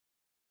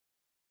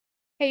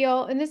Hey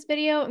y'all, in this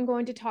video, I'm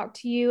going to talk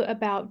to you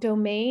about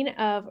domain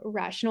of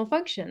rational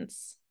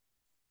functions.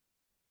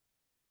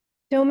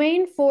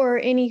 Domain for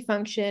any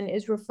function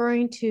is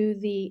referring to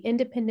the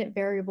independent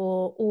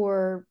variable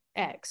or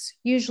x,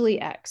 usually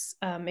x.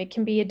 It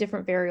can be a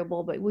different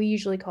variable, but we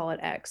usually call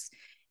it x.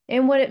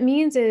 And what it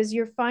means is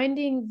you're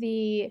finding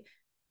the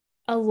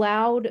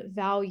allowed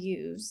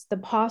values, the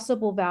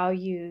possible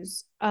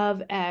values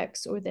of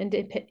x or the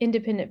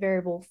independent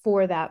variable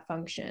for that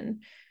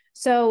function.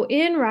 So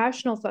in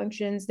rational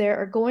functions, there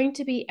are going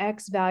to be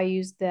x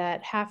values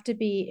that have to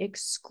be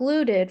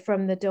excluded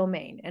from the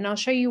domain. And I'll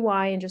show you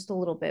why in just a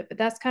little bit, but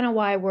that's kind of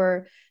why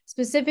we're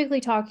specifically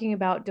talking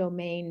about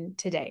domain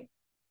today.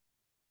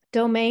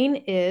 Domain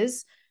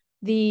is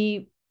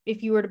if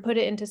you were to put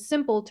it into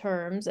simple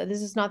terms,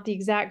 this is not the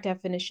exact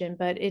definition,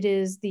 but it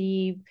is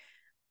the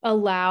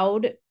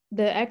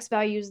x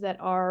values that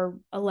are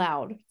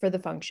allowed for the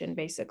function,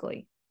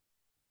 basically.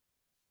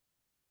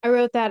 I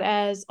wrote that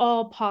as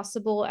all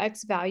possible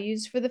x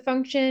values for the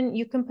function.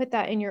 You can put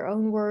that in your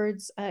own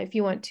words if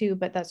you want to,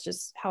 but that's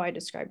just how I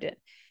described it.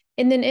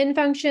 And then in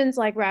functions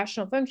like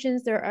rational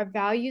functions, there are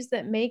values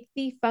that make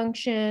the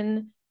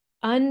function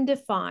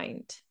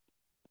undefined.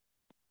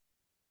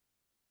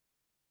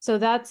 So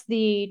that's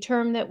the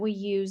term that we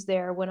use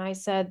there when I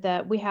said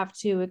that we have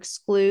to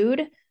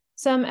exclude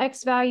some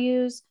x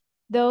values.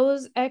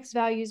 Those x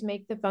values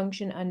make the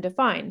function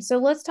undefined. So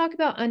let's talk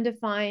about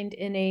undefined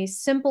in a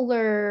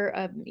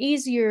simpler,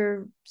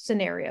 easier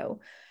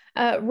scenario.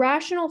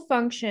 Rational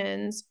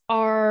functions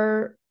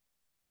are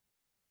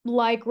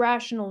like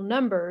rational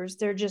numbers.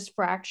 They're just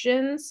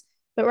fractions,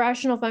 but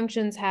rational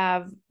functions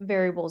have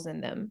variables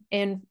in them,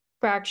 and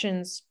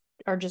fractions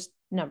are just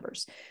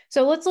numbers.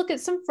 So let's look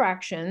at some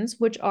fractions,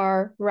 which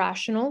are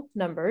rational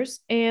numbers,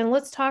 and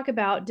let's talk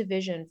about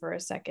division for a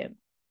second.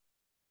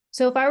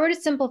 So if I were to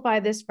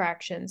simplify this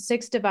fraction,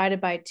 6 divided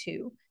by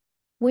 2,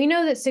 we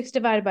know that 6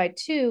 divided by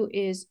 2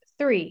 is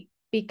 3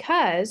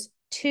 because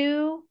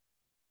 2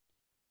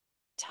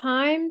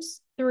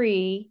 times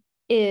 3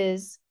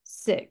 is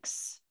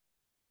 6.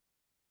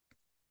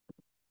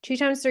 2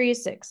 times 3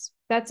 is 6.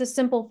 That's a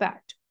simple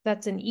fact.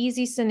 That's an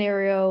easy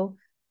scenario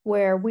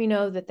where we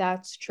know that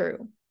that's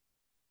true.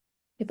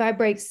 If I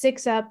break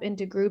 6 up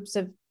into groups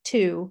of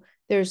 2,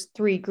 there's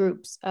 3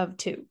 groups of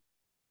 2.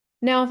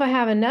 Now, if I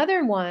have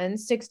another one,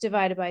 6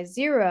 divided by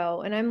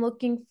 0, and I'm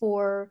looking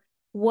for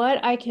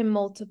what I can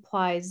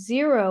multiply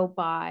 0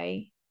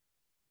 by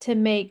to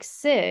make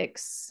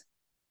 6,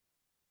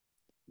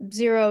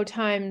 0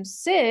 times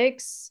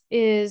 6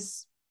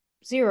 is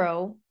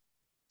 0.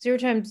 0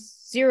 times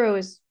 0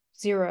 is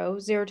 0.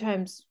 0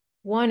 times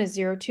 1 is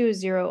 0. 2 is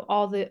 0.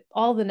 All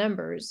the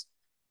numbers.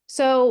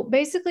 So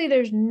basically,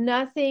 there's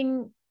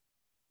nothing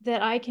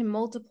that I can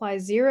multiply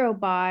 0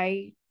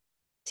 by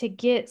to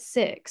get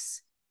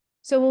 6.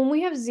 So when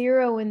we have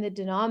 0 in the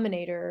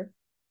denominator,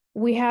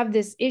 we have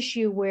this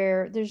issue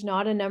where there's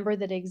not a number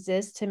that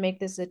exists to make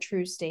this a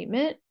true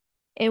statement,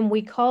 and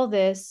we call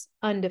this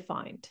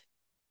undefined.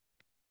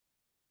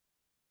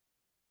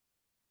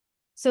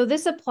 So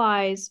this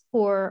applies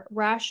for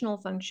rational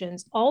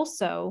functions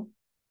also,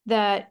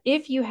 that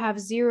if you have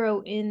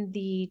 0 in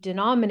the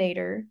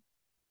denominator,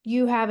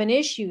 you have an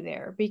issue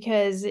there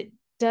because it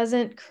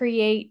doesn't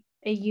create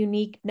a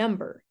unique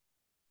number.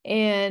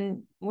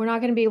 And we're not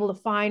going to be able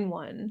to find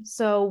one.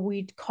 So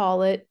we'd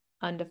call it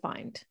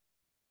undefined.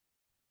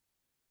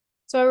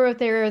 So I wrote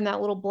there in that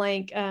little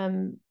blank,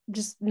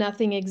 just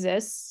nothing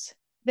exists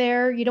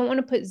there. You don't want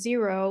to put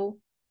 0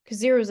 because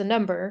 0 is a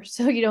number.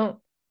 So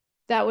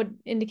that would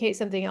indicate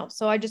something else.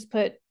 So I just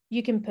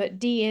you can put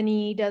D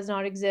any does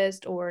not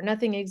exist or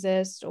nothing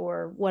exists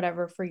or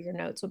whatever for your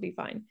notes will be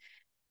fine.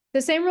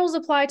 The same rules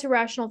apply to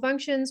rational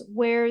functions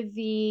where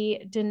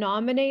the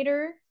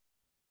denominator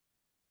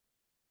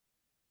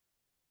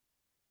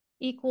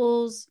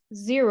equals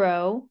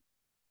 0.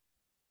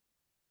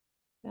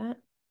 That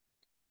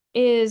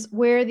is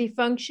where the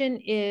function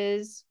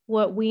is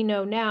what we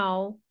know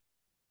now,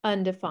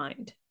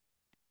 undefined.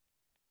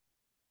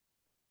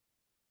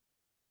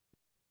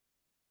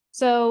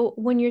 So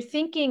when you're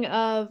thinking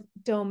of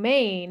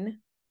domain,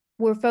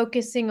 we're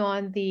focusing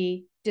on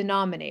the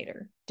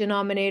denominator,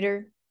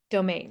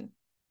 domain.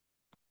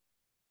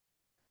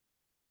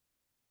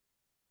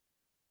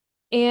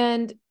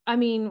 And I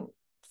mean,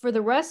 for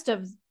the rest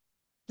of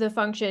the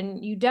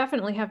function, you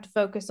definitely have to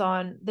focus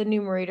on the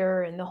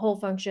numerator and the whole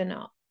function,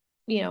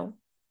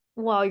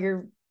 while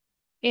you're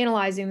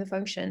analyzing the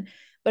function.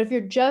 But if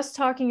you're just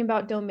talking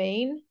about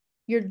domain,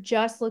 you're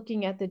just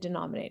looking at the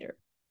denominator.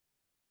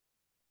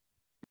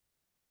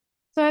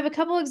 So I have a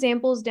couple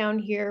examples down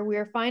here. We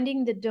are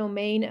finding the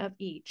domain of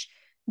each.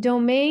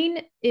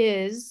 Domain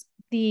is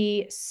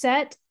the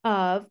set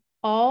of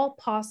all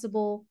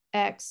possible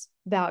x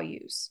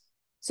values.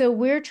 So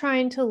we're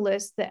trying to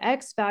list the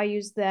x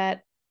values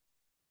that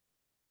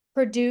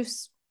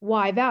produce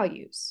y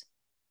values,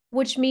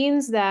 which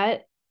means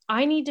that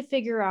I need to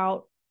figure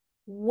out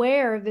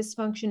where this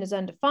function is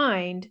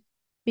undefined,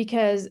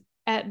 because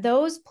at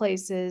those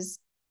places,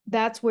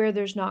 that's where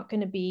there's not going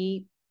to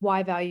be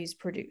y values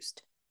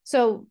produced.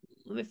 So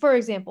for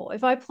example,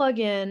 if I plug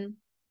in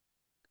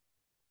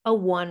a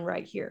 1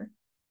 right here,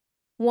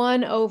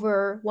 1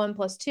 over 1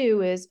 plus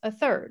 2 is a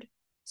third.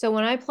 So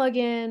when I plug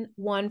in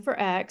 1 for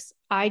x,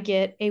 I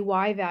get a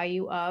y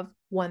value of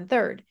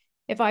 1/3.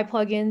 If I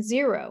plug in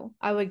 0,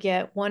 I would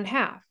get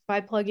 1/2. If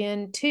I plug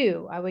in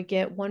 2, I would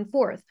get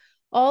 1/4.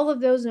 All of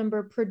those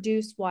numbers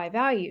produce y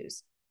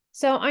values.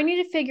 So I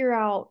need to figure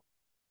out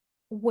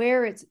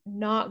where it's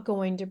not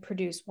going to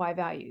produce y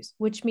values,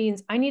 which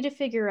means I need to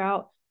figure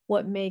out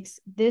what makes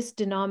this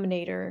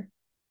denominator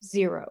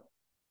 0.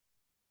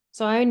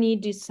 So I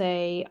need to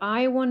say,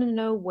 I want to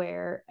know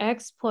where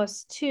x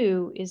plus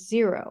 2 is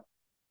 0,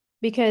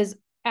 because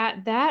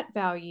at that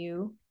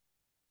value,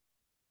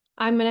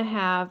 I'm going to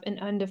have an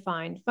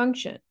undefined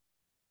function.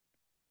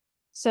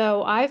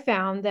 So I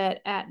found that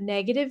at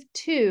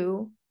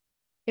 -2,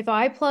 if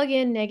I plug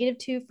in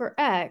 -2 for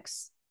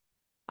x,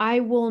 I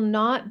will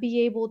not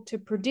be able to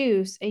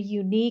produce a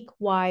unique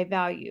y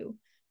value.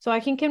 So I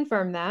can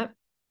confirm that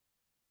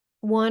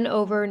 1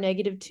 over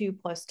 -2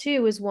 plus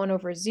 2 is 1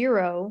 over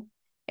 0,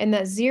 and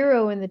that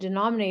 0 in the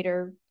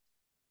denominator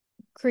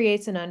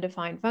creates an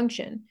undefined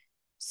function.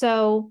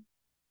 So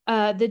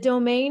the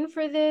domain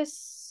for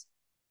this,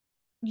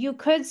 you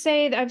could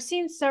say that I've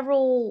seen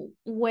several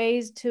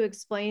ways to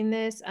explain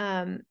this.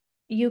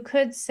 You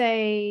could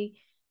say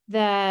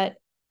that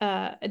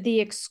the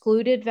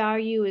excluded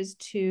value is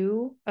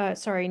 -2.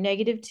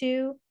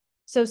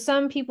 So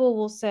some people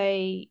will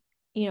say,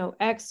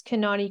 x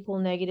cannot equal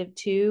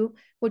 -2,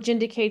 which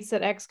indicates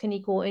that x can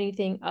equal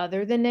anything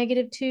other than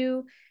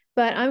 -2.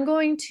 But I'm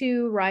going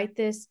to write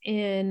this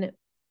in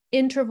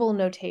interval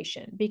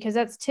notation, because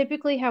that's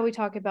typically how we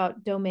talk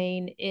about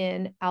domain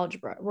in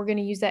algebra. We're going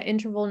to use that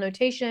interval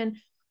notation,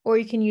 or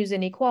you can use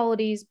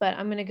inequalities, but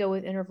I'm going to go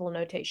with interval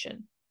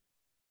notation.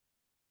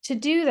 To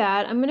do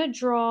that, I'm going to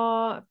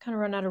draw, I've kind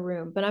of run out of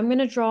room, but I'm going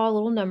to draw a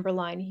little number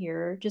line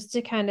here just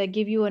to kind of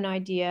give you an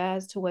idea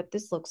as to what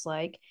this looks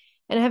like.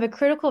 And I have a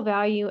critical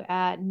value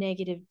at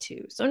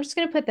 -2. So I'm just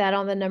going to put that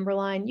on the number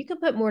line. You can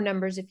put more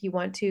numbers if you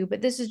want to,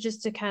 but this is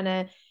just to kind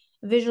of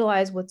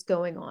visualize what's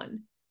going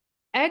on.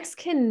 X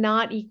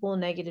cannot equal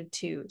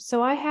 -2.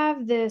 So I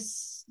have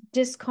this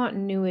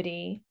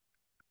discontinuity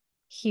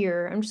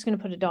here. I'm just going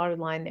to put a dotted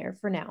line there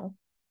for now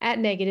at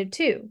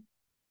 -2.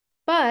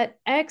 But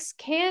X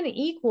can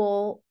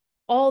equal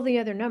all the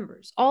other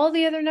numbers. All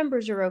the other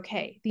numbers are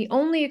okay. The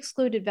only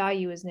excluded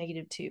value is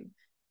 -2.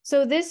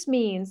 So this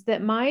means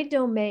that my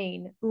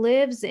domain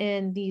lives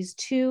in these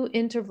two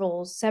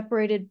intervals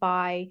separated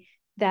by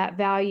that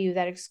value,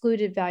 that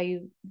excluded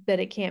value that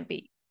it can't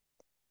be.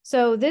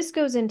 So this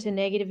goes into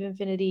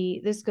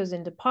 -infinity, this goes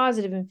into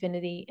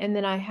 +infinity, and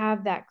then I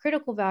have that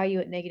critical value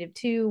at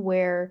 -2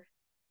 where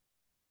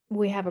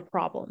we have a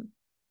problem.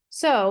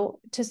 So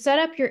to set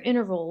up your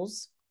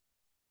intervals,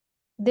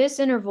 this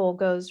interval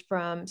goes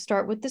from,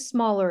 start with the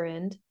smaller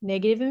end,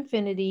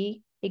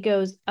 -infinity, it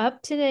goes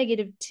up to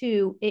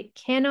 -2, it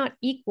cannot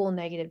equal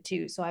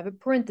 -2, so I have a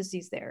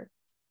parentheses there.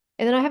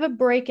 And then I have a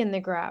break in the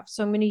graph,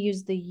 so I'm going to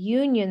use the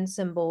union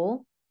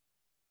symbol.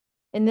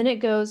 And then it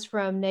goes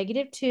from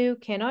 -2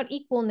 cannot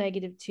equal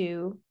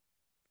 -2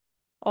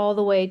 all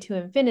the way to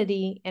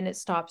infinity, and it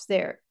stops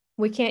there.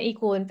 We can't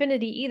equal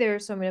infinity either,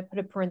 so I'm going to put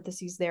a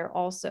parentheses there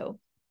also.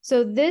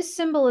 So this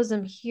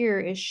symbolism here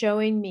is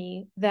showing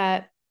me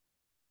that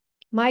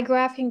my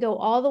graph can go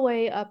all the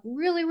way up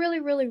really, really,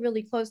 really,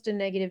 really close to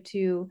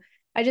 -2.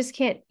 I just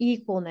can't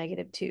equal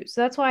 -2.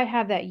 So that's why I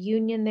have that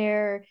union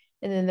there,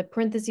 and then the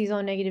parentheses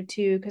on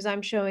 -2, because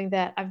I'm showing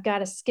that I've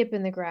got a skip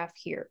in the graph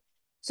here.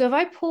 So if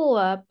I pull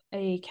up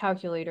a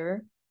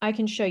calculator, I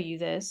can show you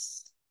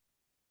this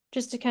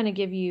just to kind of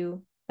give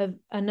you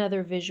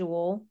another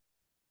visual.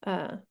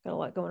 Got a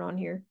lot going on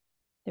here.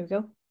 There we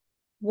go.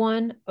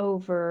 1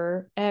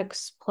 over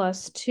x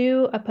plus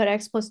 2. I put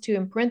x plus 2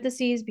 in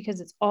parentheses because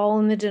it's all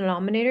in the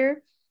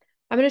denominator.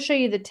 I'm going to show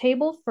you the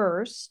table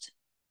first.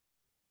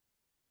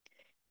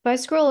 If I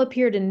scroll up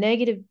here to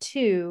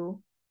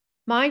 -2,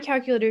 my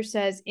calculator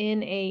says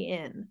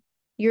NaN.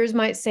 Yours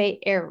might say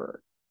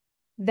error.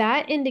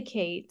 That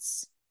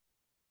indicates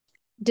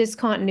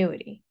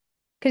discontinuity,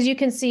 because you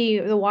can see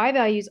the y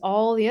values,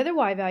 all the other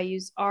y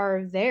values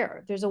are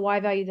there. There's a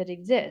y value that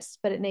exists,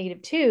 but at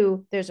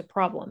 -2, there's a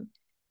problem.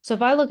 So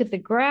if I look at the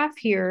graph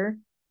here,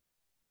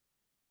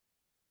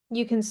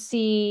 you can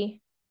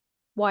see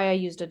why I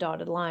used a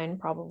dotted line,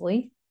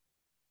 probably.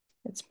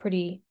 It's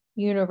pretty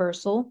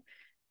universal.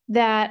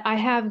 That I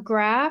have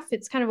graph,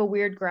 it's kind of a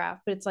weird graph,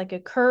 but it's like a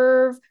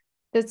curve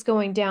that's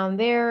going down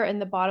there in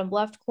the bottom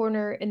left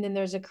corner, and then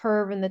there's a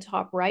curve in the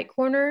top right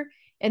corner,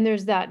 and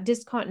there's that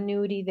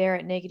discontinuity there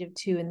at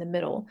 -2 in the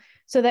middle.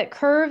 So that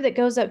curve that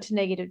goes up to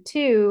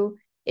 -2,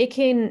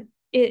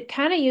 it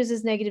kind of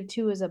uses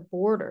 -2 as a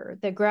border.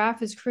 The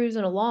graph is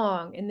cruising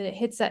along, and then it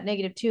hits that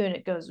 -2, and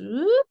it goes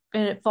whoop,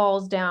 and it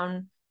falls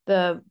down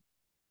the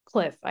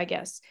cliff, I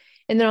guess.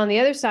 And then on the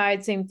other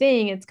side, same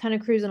thing. It's kind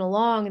of cruising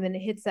along, and then it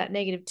hits that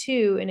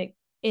 -2,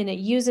 and it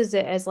uses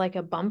it as like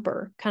a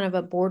bumper, kind of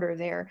a border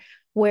there,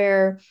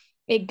 where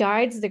it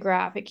guides the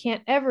graph. It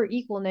can't ever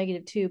equal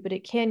 -2, but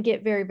it can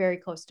get very, very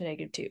close to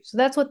 -2. So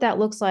that's what that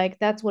looks like.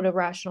 That's what a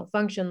rational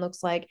function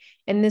looks like.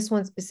 And this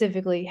one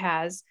specifically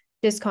has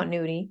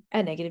discontinuity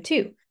at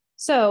 -2.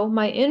 So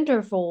my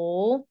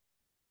interval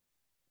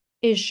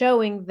is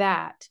showing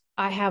that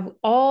I have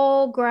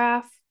all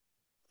graph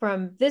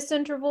from this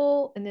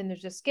interval, and then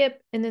there's a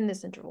skip, and then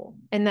this interval.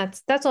 And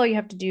that's all you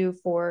have to do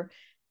for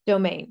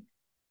domain.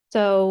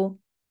 So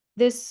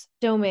this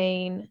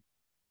domain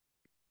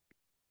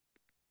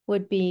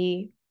would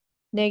be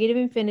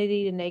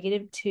 -infinity to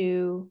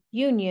 -2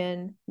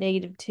 union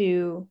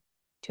 -2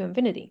 to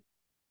infinity.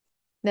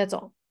 That's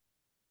all.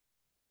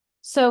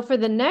 So for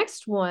the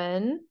next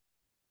one,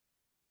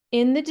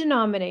 in the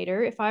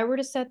denominator, if I were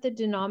to set the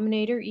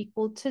denominator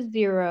equal to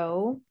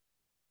 0,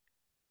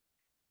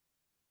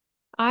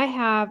 I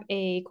have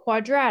a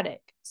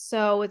quadratic.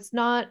 So it's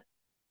not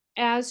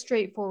as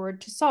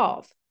straightforward to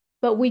solve,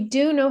 but we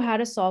do know how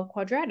to solve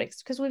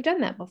quadratics because we've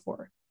done that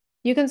before.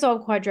 You can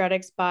solve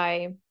quadratics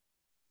by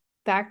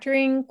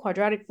factoring,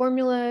 quadratic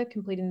formula,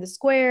 completing the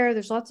square.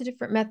 There's lots of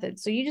different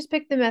methods. So you just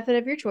pick the method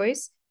of your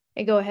choice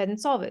and go ahead and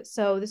solve it.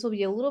 So this will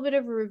be a little bit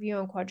of a review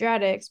on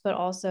quadratics, but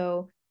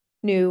also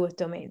new with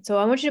domain. So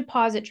I want you to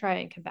pause it, try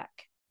it, and come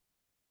back.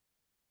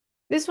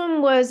 This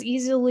one was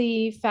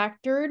easily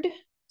factored.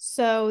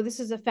 So this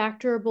is a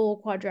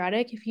factorable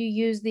quadratic. If you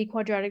use the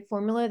quadratic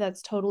formula,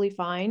 that's totally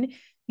fine.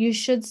 You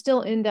should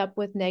still end up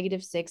with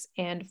 -6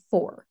 and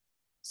 4.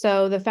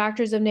 So the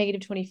factors of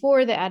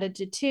 -24 that added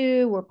to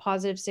 2 were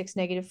 +6,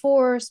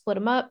 -4, split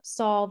them up,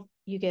 solve,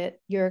 you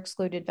get your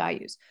excluded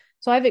values.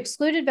 So I've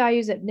excluded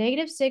values at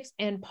 -6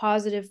 and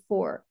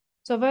 +4.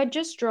 So if I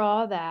just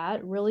draw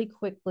that really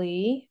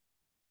quickly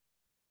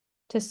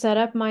to set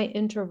up my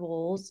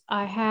intervals,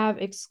 I have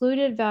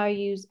excluded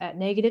values at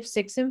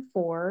 -6 and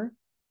 4.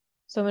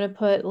 So I'm going to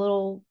put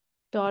little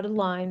dotted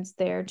lines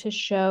there to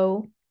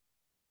show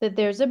that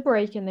there's a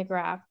break in the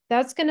graph.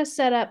 That's going to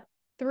set up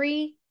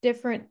 3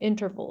 different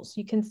intervals.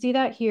 You can see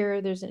that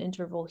here. There's an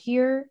interval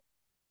here,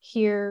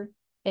 here,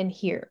 and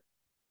here.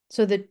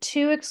 So the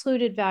 2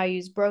 excluded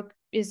values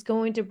is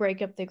going to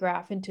break up the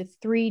graph into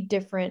 3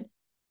 different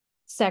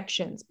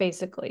sections,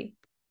 basically.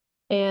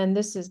 And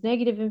this is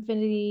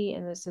 -infinity,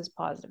 and this is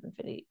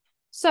 +infinity.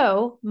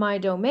 So my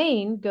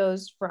domain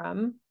goes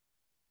from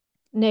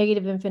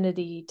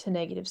 -infinity to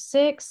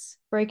 -6,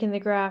 breaking the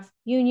graph,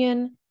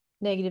 union,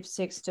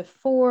 -6 to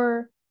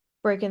 4,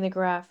 breaking the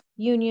graph,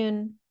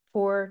 union,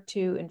 4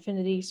 to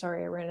infinity.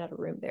 Sorry, I ran out of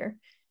room there.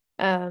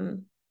 It's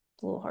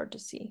a little hard to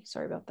see.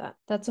 Sorry about that.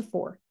 That's a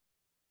 4.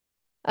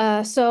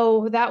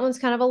 So that one's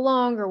kind of a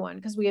longer one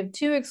because we have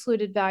 2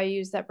 excluded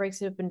values. That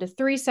breaks it up into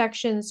 3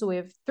 sections. So we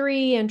have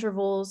 3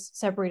 intervals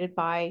separated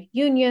by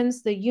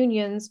unions. The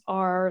unions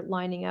are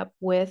lining up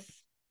with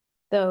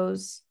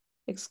those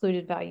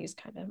excluded values,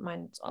 kind of.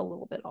 Mine's a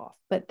little bit off,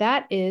 but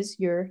that is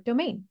your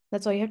domain.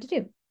 That's all you have to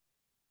do.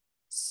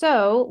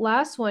 So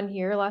last one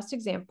here, last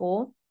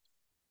example,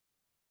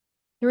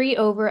 3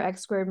 over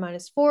x squared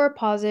minus 4,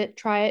 pause it,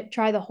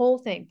 try the whole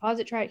thing. Pause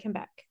it, try it, come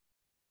back.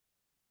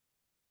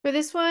 For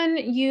this one,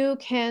 you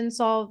can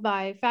solve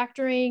by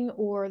factoring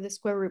or the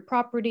square root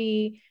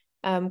property,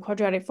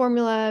 quadratic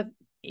formula.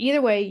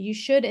 Either way, you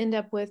should end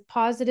up with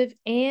positive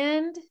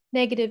and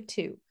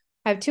 -2.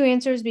 I have 2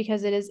 answers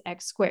because it is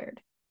x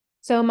squared.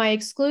 So my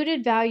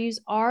excluded values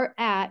are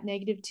at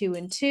 -2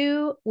 and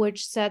 2,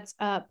 which sets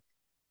up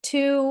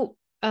 2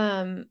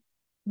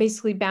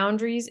 basically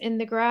boundaries in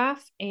the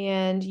graph,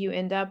 and you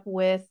end up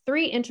with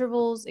 3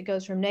 intervals. It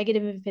goes from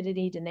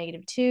 -infinity to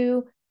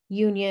 -2,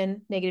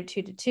 union,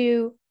 -2 to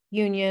 2,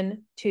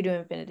 union, 2 to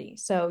infinity.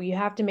 So you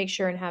have to make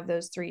sure and have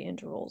those 3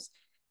 intervals.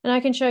 And I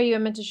can show you, I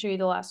meant to show you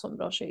the last one,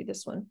 but I'll show you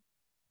this one.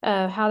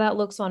 How that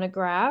looks on a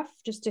graph,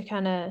 just to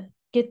kind of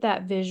get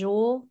that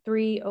visual.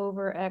 3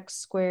 over x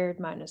squared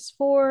minus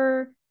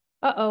 4.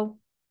 Uh-oh.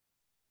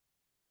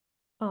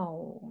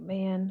 Oh,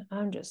 man,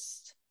 I'm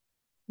just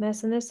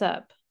messing this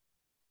up.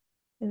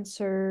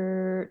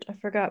 Insert, I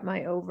forgot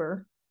my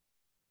over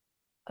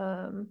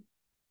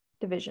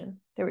division.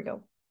 There we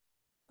go.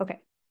 Okay,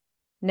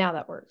 now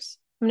that works.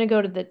 I'm going to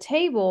go to the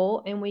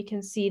table, and we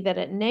can see that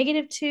at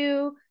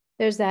 -2,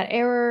 there's that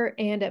error,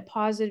 and at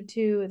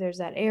 +2, there's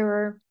that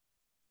error.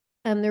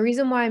 The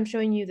reason why I'm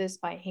showing you this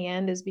by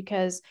hand is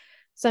because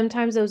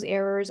sometimes those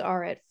errors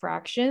are at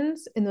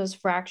fractions, and those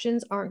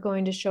fractions aren't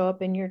going to show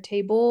up in your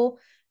table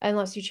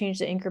unless you change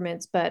the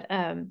increments. But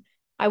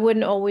I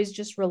wouldn't always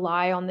just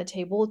rely on the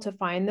table to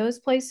find those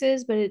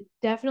places, but it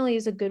definitely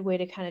is a good way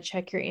to kind of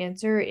check your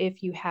answer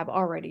if you have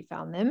already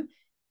found them.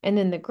 And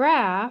then the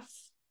graph,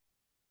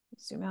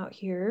 zoom out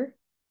here,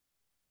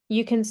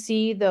 you can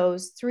see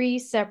those 3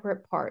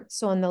 separate parts.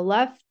 So on the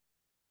left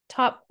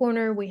top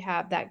corner, we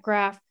have that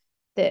graph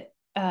that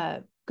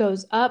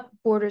goes up,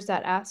 borders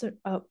that asymptote.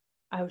 Oh,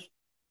 I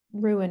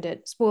ruined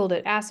it, spoiled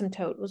it.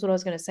 Asymptote was what I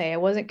was going to say. I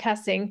wasn't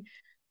cussing.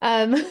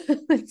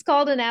 It's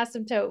called an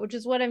asymptote, which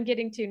is what I'm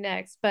getting to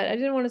next, but I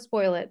didn't want to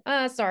spoil it.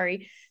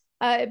 Sorry.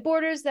 It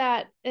borders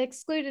that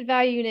excluded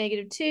value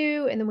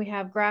 -2, and then we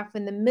have graph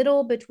in the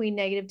middle between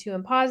 -2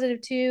 and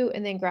 +2,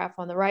 and then graph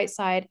on the right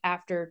side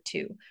after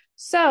 2.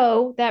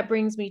 So that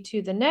brings me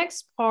to the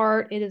next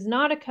part. It is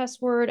not a cuss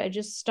word. I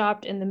just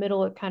stopped in the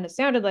middle. It kind of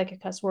sounded like a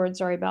cuss word.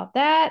 Sorry about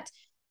that.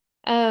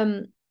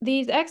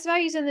 These x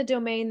values in the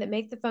domain that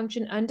make the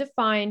function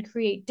undefined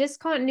create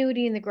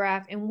discontinuity in the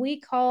graph, and we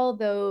call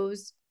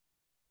those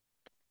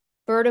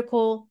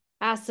vertical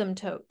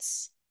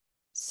asymptotes.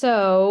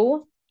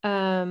 So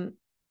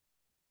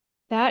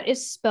that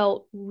is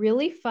spelled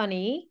really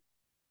funny.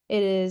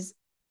 It is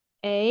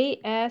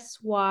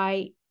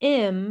asymptote,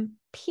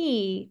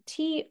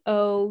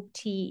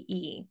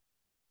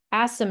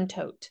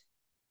 asymptote.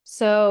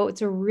 So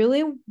it's a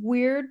really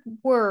weird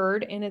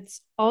word, and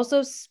it's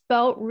also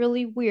spelt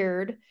really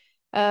weird,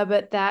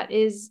 but that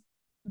is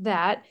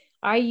that.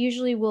 I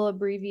usually will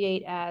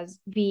abbreviate as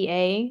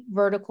VA,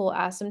 vertical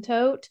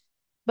asymptote,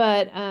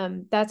 but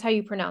that's how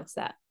you pronounce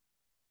that.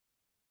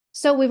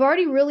 So we've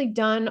already really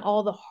done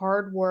all the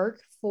hard work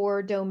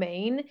for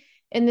domain,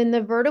 and then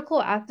the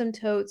vertical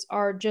asymptotes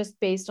are just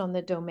based on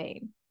the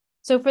domain.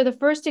 So for the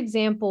first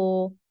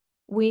example,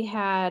 we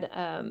had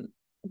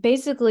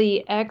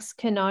basically x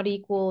cannot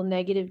equal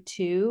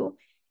 -2.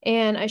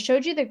 And I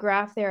showed you the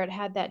graph there. It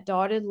had that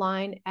dotted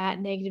line at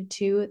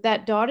 -2.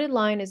 That dotted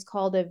line is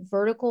called a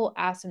vertical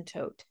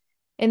asymptote.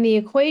 And the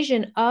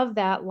equation of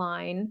that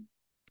line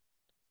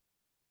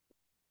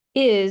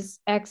is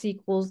x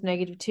equals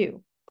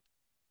 -2.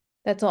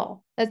 That's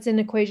all. That's an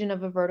equation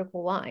of a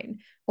vertical line.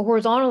 A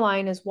horizontal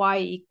line is y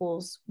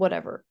equals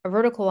whatever. A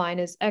vertical line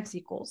is x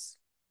equals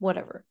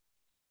whatever.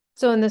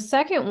 So in the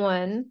second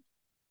one,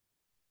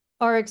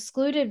 our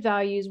excluded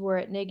values were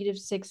at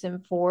 -6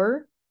 and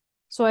 4.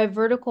 So I have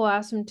vertical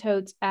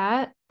asymptotes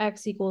at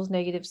x equals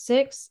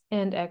 -6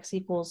 and x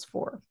equals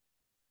 4.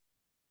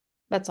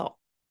 That's all.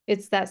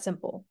 It's that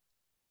simple.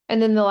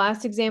 And then the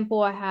last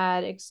example, I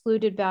had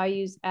excluded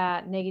values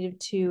at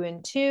 -2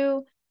 and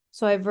 2.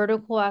 So I have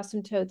vertical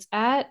asymptotes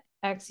at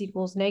x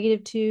equals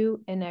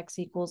 -2 and x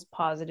equals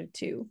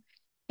 +2.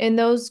 And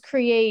those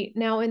create,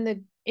 now in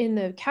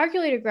the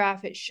calculator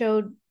graph, it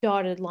showed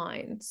dotted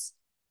lines.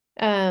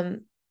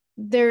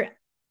 They're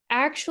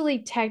actually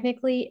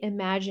technically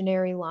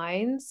imaginary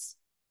lines.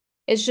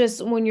 It's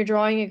just when you're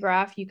drawing a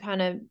graph, you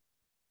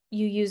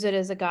use it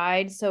as a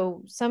guide.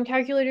 So some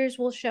calculators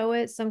will show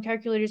it, some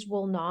calculators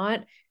will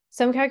not.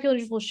 Some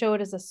calculators will show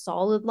it as a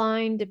solid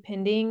line,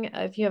 depending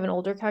if you have an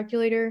older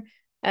calculator.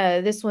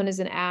 This one is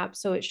an app,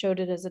 so it showed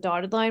it as a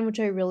dotted line, which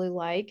I really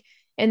like.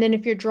 And then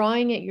if you're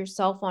drawing it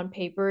yourself on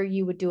paper,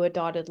 you would do a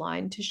dotted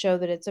line to show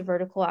that it's a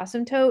vertical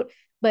asymptote.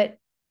 But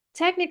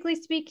technically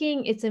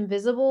speaking, it's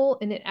invisible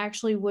and it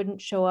actually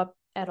wouldn't show up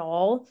at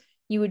all.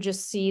 You would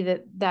just see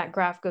that that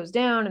graph goes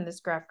down and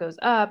this graph goes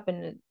up.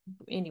 And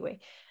anyway,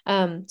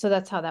 so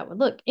that's how that would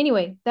look.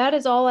 Anyway, that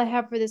is all I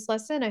have for this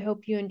lesson. I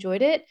hope you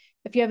enjoyed it.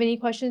 If you have any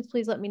questions,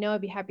 please let me know.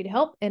 I'd be happy to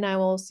help, and I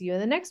will see you in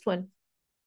the next one.